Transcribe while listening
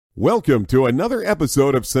Welcome to another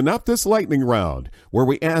episode of Synoptis Lightning Round, where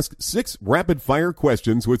we ask 6 rapid-fire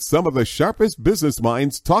questions with some of the sharpest business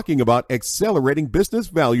minds talking about accelerating business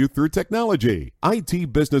value through technology,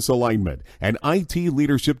 IT business alignment, and IT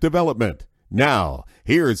leadership development. Now,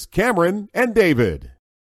 here's Cameron and David.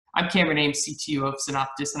 I'm Cameron Ames, CTO of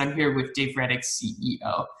Synoptis, and I'm here with Dave Reddick,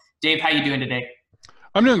 CEO. Dave, how you doing today?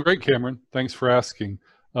 I'm doing great, Cameron. Thanks for asking.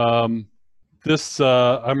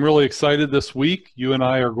 I'm really excited this week. You and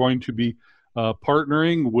I are going to be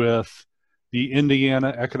partnering with the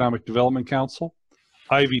Indiana Economic Development Council,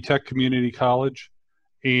 Ivy Tech Community College,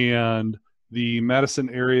 and the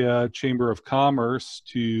Madison Area Chamber of Commerce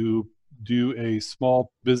to do a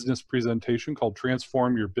small business presentation called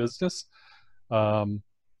Transform Your Business.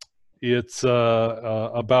 It's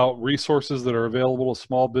about resources that are available to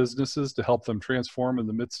small businesses to help them transform in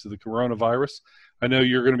the midst of the coronavirus. I know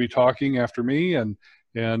you're going to be talking after me, and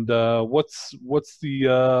what's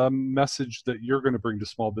the message that you're going to bring to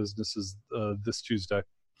small businesses this Tuesday?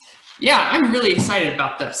 Yeah, I'm really excited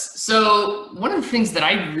about this. So one of the things that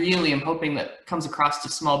I really am hoping that comes across to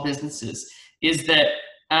small businesses is that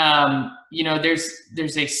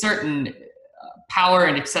there's a certain power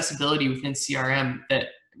and accessibility within CRM that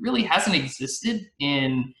really hasn't existed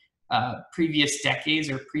in previous decades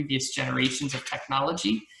or previous generations of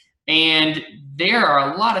technology. And there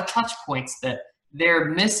are a lot of touch points that they're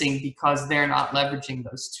missing because they're not leveraging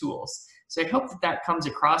those tools. So I hope that comes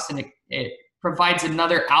across, and it provides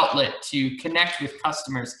another outlet to connect with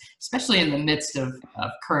customers, especially in the midst of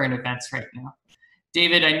current events right now.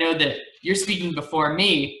 David, I know that you're speaking before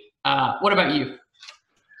me. What about you?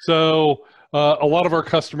 So a lot of our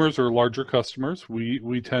customers are larger customers.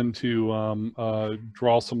 We tend to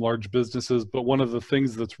draw some large businesses, but one of the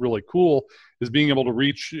things that's really cool is being able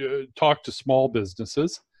to talk to small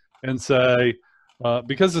businesses and say,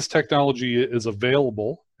 because this technology is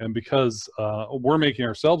available and because we're making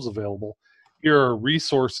ourselves available, here are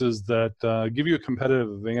resources that give you a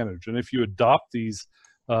competitive advantage. And if you adopt this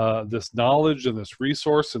knowledge and this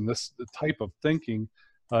resource and this type of thinking,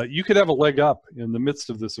 you could have a leg up in the midst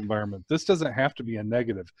of this environment. This doesn't have to be a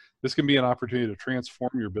negative. This can be an opportunity to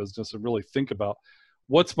transform your business and really think about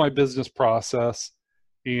what's my business process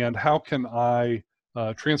and how can I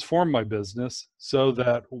transform my business so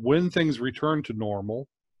that when things return to normal,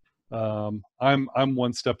 I'm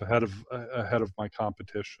one step ahead of my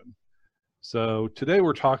competition. So today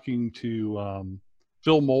we're talking to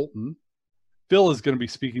Phil Moulton. Phil is going to be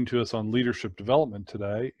speaking to us on leadership development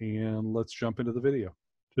today, and let's jump into the video.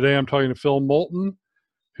 Today I'm talking to Phil Moulton,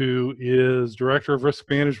 who is Director of Risk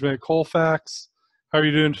Management at Colfax. How are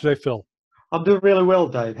you doing today, Phil? I'm doing really well,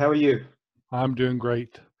 Dave. How are you? I'm doing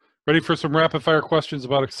great. Ready for some rapid fire questions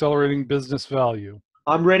about accelerating business value?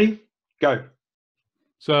 I'm ready. Go.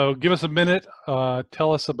 So give us a minute.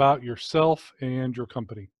 Tell us about yourself and your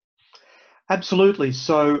company. Absolutely.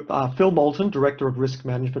 So Phil Moulton, Director of Risk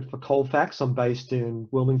Management for Colfax. I'm based in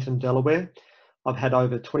Wilmington, Delaware. I've had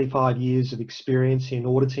over 25 years of experience in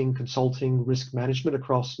auditing, consulting, risk management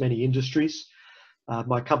across many industries.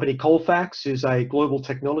 My company, Colfax, is a global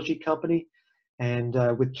technology company, and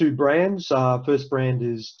with 2 brands. First brand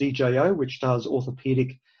is DJO, which does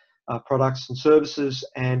orthopedic products and services,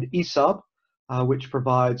 and ESUB, which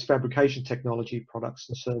provides fabrication technology products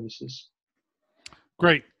and services.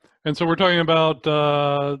 Great. And so we're talking about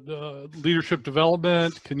leadership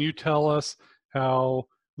development. Can you tell us how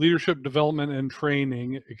leadership development and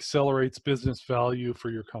training accelerates business value for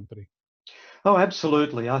your company? Oh,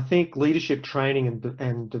 absolutely. I think leadership training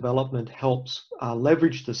and development helps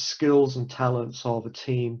leverage the skills and talents of a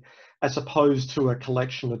team as opposed to a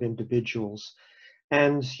collection of individuals.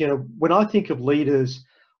 And, when I think of leaders,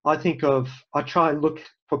 I try and look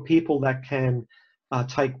for people that can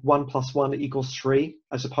take 1 + 1 = 3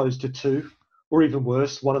 as opposed to 2, or even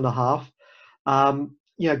worse, 1.5.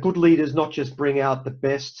 Good leaders not just bring out the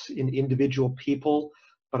best in individual people,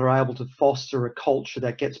 but are able to foster a culture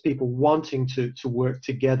that gets people wanting to work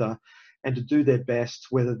together and to do their best,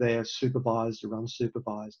 whether they're supervised or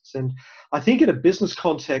unsupervised. And I think in a business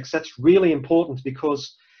context, that's really important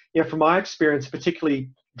because, from my experience,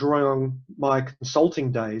 particularly during my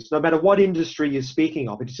consulting days, no matter what industry you're speaking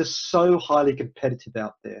of, it's just so highly competitive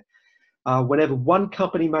out there. Whenever one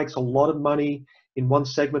company makes a lot of money in one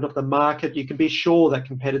segment of the market, you can be sure that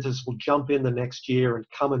competitors will jump in the next year and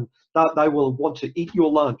come and they will want to eat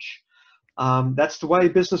your lunch. That's the way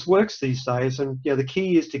business works these days. And the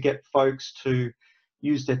key is to get folks to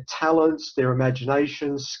use their talents, their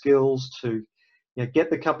imaginations, skills to get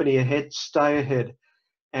the company ahead, stay ahead.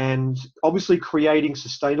 And obviously creating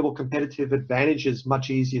sustainable competitive advantage is much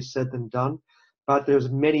easier said than done. but there's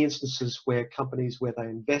many instances where companies where they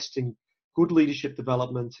invest in good leadership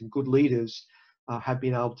development and good leaders have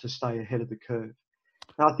been able to stay ahead of the curve.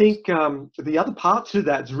 And I think the other part to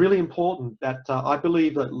that is really important, that I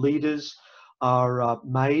believe that leaders are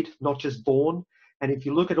made, not just born. And if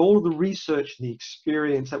you look at all of the research and the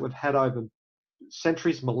experience that we've had over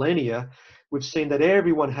centuries, millennia, we've seen that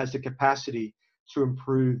everyone has the capacity to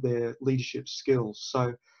improve their leadership skills.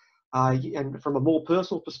 So, and from a more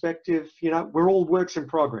personal perspective, we're all works in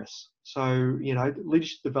progress. So,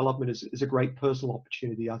 leadership development is a great personal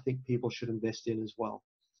opportunity I think people should invest in as well.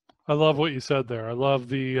 I love what you said there. I love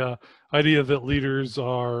the idea that leaders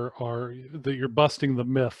are that you're busting the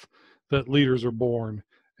myth that leaders are born,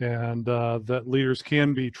 and that leaders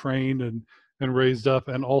can be trained and raised up,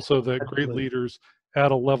 and also that great leaders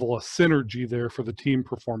add a level of synergy there for the team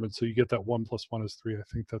performance. So you get that 1 + 1 is 3. I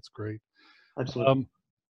think that's great. Absolutely.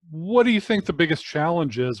 What do you think the biggest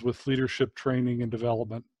challenge is with leadership training and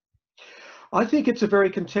development? I think it's a very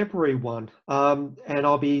contemporary one, and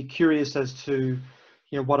I'll be curious as to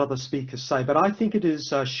what other speakers say. But I think it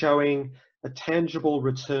is showing a tangible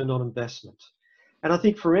return on investment. And I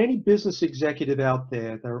think for any business executive out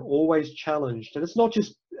there, they're always challenged. And it's not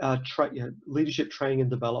just leadership training and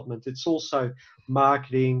development. It's also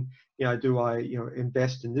marketing. Do I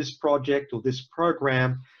invest in this project or this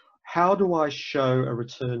program? How do I show a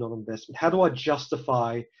return on investment? How do I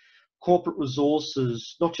justify corporate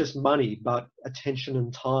resources, not just money, but attention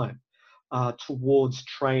and time towards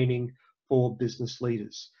training for business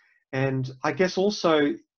leaders? And I guess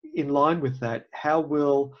also in line with that, how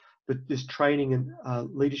will this training and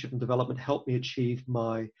leadership and development help me achieve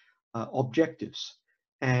my objectives?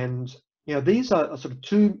 And these are sort of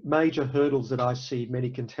two major hurdles that I see many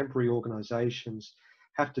contemporary organizations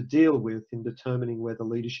have to deal with in determining whether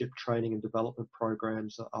leadership training and development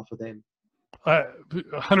programs are for them. I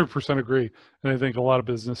 100% agree, and I think a lot of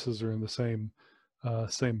businesses are in the same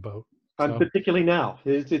boat. And particularly now,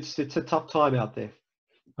 it's a tough time out there.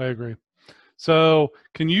 I agree. So,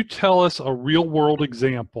 can you tell us a real-world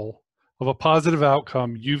example of a positive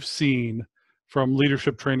outcome you've seen from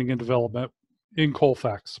leadership training and development in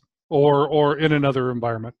Colfax or in another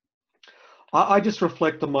environment? I just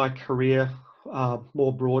reflect on my career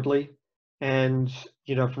more broadly, and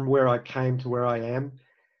from where I came to where I am.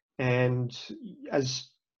 And as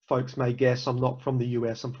folks may guess, I'm not from the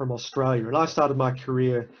US, I'm from Australia. And I started my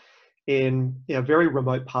career in a very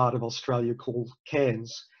remote part of Australia called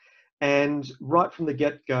Cairns. And right from the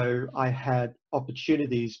get-go, I had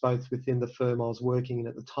opportunities both within the firm I was working in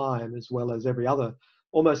at the time, as well as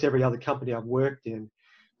almost every other company I've worked in,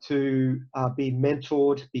 to be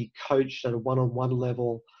mentored, be coached at a one-on-one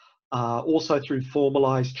level, also through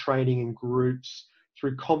formalized training in groups,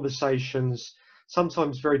 through conversations,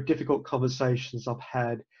 sometimes very difficult conversations I've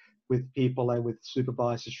had with people and with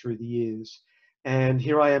supervisors through the years. And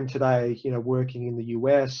here I am today, working in the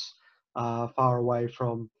US, far away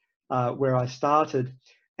from where I started.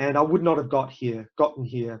 And I would not have gotten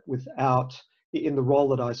here without, in the role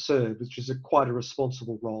that I serve, which is quite a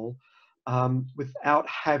responsible role, without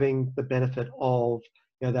having the benefit of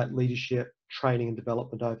that leadership training and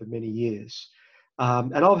development over many years.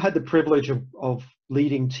 And I've had the privilege of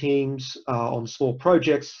leading teams on small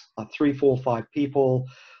projects, 3, 4, 5 people,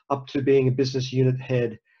 up to being a business unit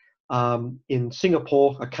head in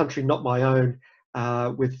Singapore, a country not my own,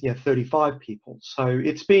 with 35 people. So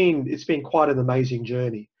it's been quite an amazing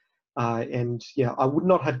journey, and I would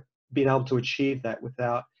not have been able to achieve that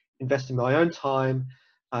without investing my own time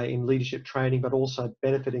in leadership training, but also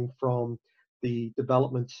benefiting from the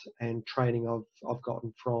development and training I've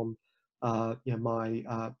gotten from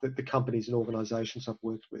the companies and organizations I've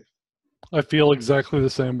worked with. I feel exactly the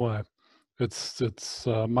same way. It's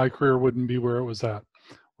my career wouldn't be where it was at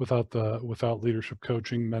without leadership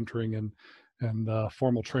coaching, mentoring, and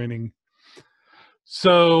formal training.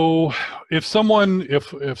 So if someone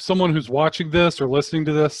who's watching this or listening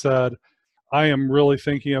to this said, I am really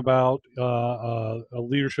thinking about a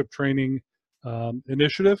leadership training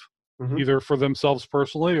initiative, either for themselves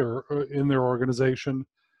personally or in their organization,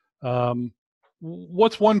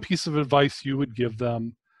 what's one piece of advice you would give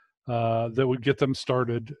them that would get them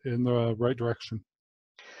started in the right direction?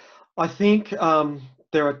 I think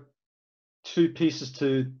there are two pieces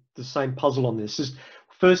to the same puzzle on this.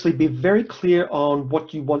 Firstly, be very clear on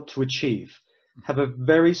what you want to achieve. Have a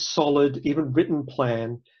very solid, even written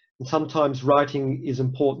plan. And sometimes writing is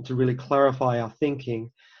important to really clarify our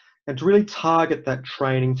thinking and to really target that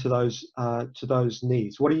training to those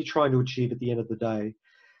needs. What are you trying to achieve at the end of the day?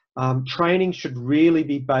 Training should really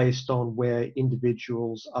be based on where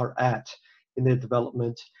individuals are at in their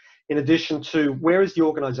development. in addition to where is the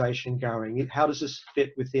organization going? How does this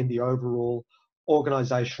fit within the overall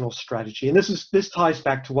organizational strategy? And this ties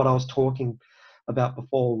back to what I was talking about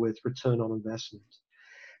before with return on investment.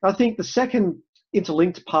 I think the second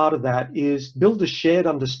interlinked part of that is build a shared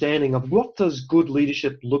understanding of what does good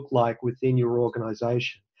leadership look like within your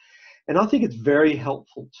organization. And I think it's very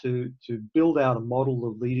helpful to build out a model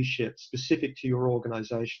of leadership specific to your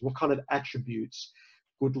organization. What kind of attributes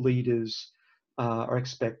good leaders are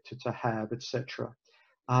expected to have, etc.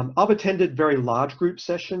 I've attended very large group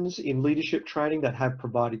sessions in leadership training that have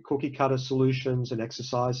provided cookie cutter solutions and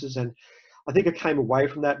exercises, and I think I came away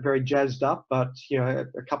from that very jazzed up, but a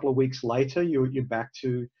couple of weeks later, you're back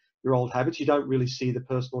to your old habits. You don't really see the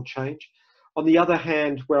personal change. On the other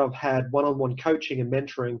hand, where I've had one-on-one coaching and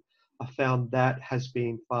mentoring, I found that has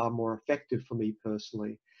been far more effective for me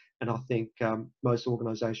personally. And I think most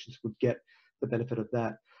organizations would get the benefit of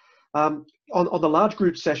that. On the large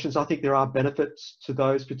group sessions, I think there are benefits to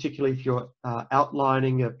those, particularly if you're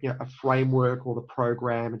outlining a framework or the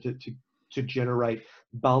program to generate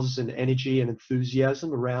buzz and energy and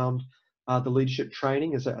enthusiasm around the leadership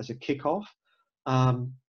training as a kickoff.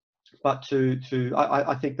 But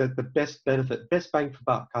I think that the best benefit, best bang for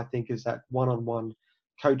buck, I think, is that one-on-one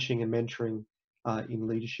coaching and mentoring in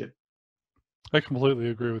leadership. I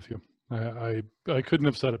completely agree with you. I couldn't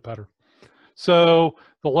have said it better. So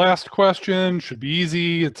the last question should be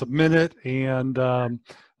easy. It's a minute, and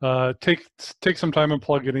take some time and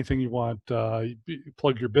plug anything you want.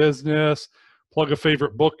 Plug your business, plug a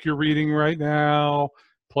favorite book you're reading right now,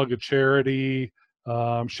 plug a charity,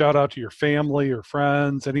 shout out to your family or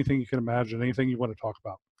friends, anything you can imagine, anything you want to talk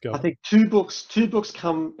about. Go. I think two books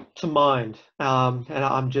come to mind, and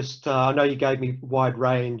I'm just I know you gave me wide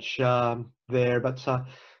range there, but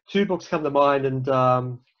two books come to mind,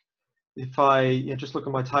 and if I just look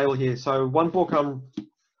at my table here, so one book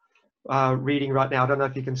I'm reading right now, I don't know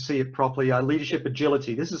if you can see it properly, Leadership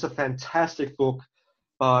Agility. This is a fantastic book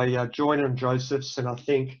by Joyner and Josephs, and I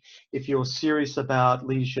think if you're serious about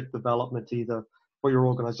leadership development, either for your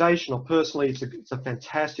organization or personally, it's a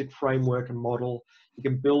fantastic framework and model. You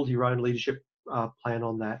can build your own leadership plan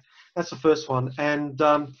on that. That's the first one. And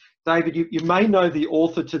David, you may know the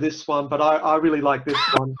author to this one, but I really like this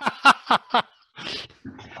one.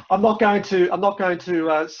 I'm not going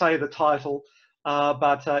to say the title,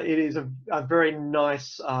 but it is a very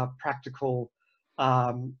nice, practical,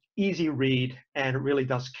 easy read, and it really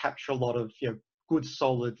does capture a lot of good,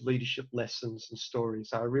 solid leadership lessons and stories.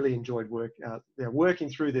 So I really enjoyed working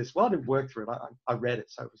through this. Well, I didn't work through it. I read it,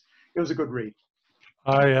 so it was a good read.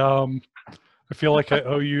 I feel like I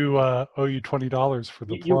owe you $20 for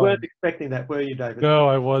the plug. You weren't expecting that, were you, David? No,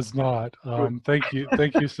 I was not. Thank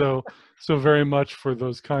you so very much for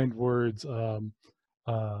those kind words.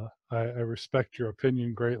 I respect your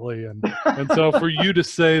opinion greatly, and so for you to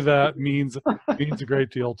say that means a great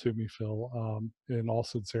deal to me, Phil. In all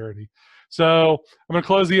sincerity. So I'm going to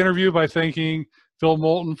close the interview by thanking Phil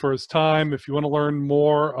Moulton for his time. If you want to learn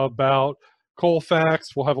more about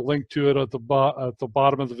Colfax, we'll have a link to it at the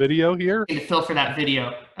bottom of the video here. Thank you, Phil, for that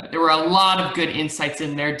video. There were a lot of good insights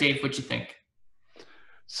in there. Dave, what'd you think?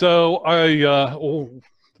 So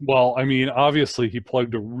obviously he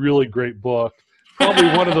plugged a really great book, probably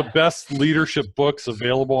one of the best leadership books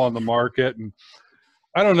available on the market. And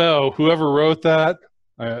I don't know, whoever wrote that,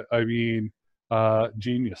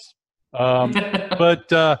 genius.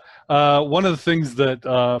 But one of the things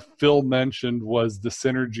that Phil mentioned was the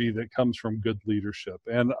synergy that comes from good leadership.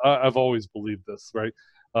 And I've always believed this, right?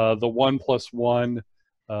 The 1 + 1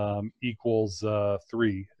 equals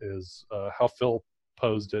 3 is how Phil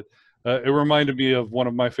posed it. It reminded me of one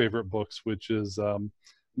of my favorite books, which is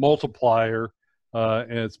Multiplier,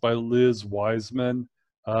 and it's by Liz Wiseman.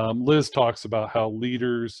 Liz talks about how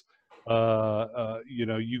leaders,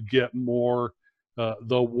 you get more.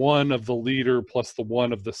 The 1 of the leader plus the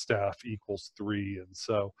 1 of the staff equals 3. And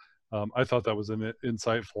so I thought that was an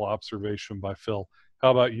insightful observation by Phil.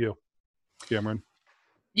 How about you, Cameron?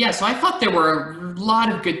 Yeah, so I thought there were a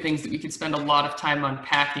lot of good things that we could spend a lot of time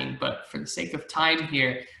unpacking, but for the sake of time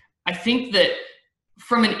here, I think that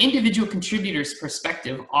from an individual contributor's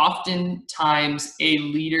perspective, oftentimes a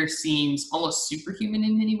leader seems almost superhuman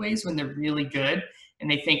in many ways when they're really good.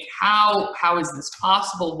 And they think, how is this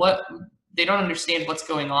possible? They don't understand what's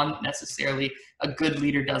going on that necessarily a good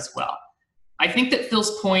leader does well. I think that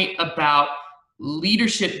Phil's point about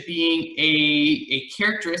leadership being a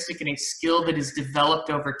characteristic and a skill that is developed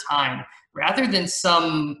over time, rather than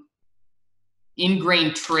some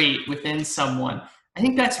ingrained trait within someone, I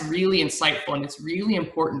think that's really insightful, and it's really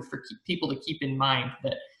important for people to keep in mind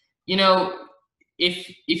that,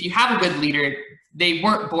 if you have a good leader, they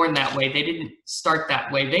weren't born that way. They didn't start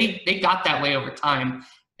that way. They got that way over time.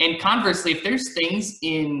 And conversely, if there's things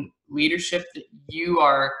in leadership that you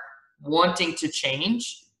are wanting to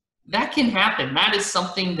change, that can happen. That is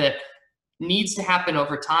something that needs to happen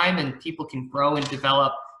over time, and people can grow and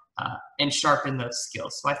develop and sharpen those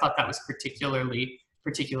skills. So I thought that was particularly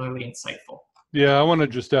insightful. Yeah, I want to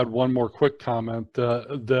just add one more quick comment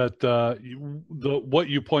what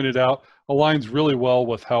you pointed out aligns really well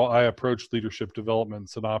with how I approach leadership development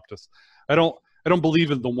in Synoptis. I don't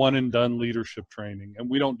believe in the one and done leadership training, and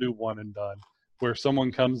we don't do one and done where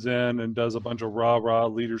someone comes in and does a bunch of rah-rah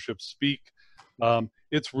leadership speak.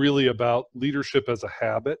 It's really about leadership as a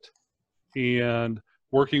habit and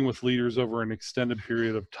working with leaders over an extended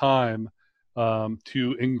period of time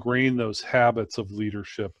to ingrain those habits of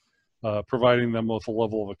leadership, providing them with a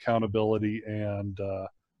level of accountability and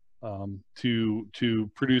to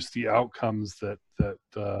produce the outcomes that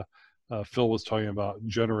Phil was talking about,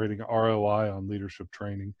 generating ROI on leadership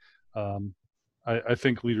training. I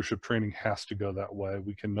think leadership training has to go that way.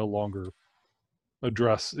 We can no longer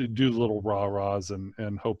do little rah-rahs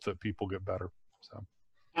and hope that people get better. So.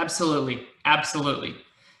 Absolutely.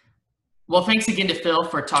 Well, thanks again to Phil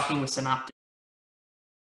for talking with Synoptis.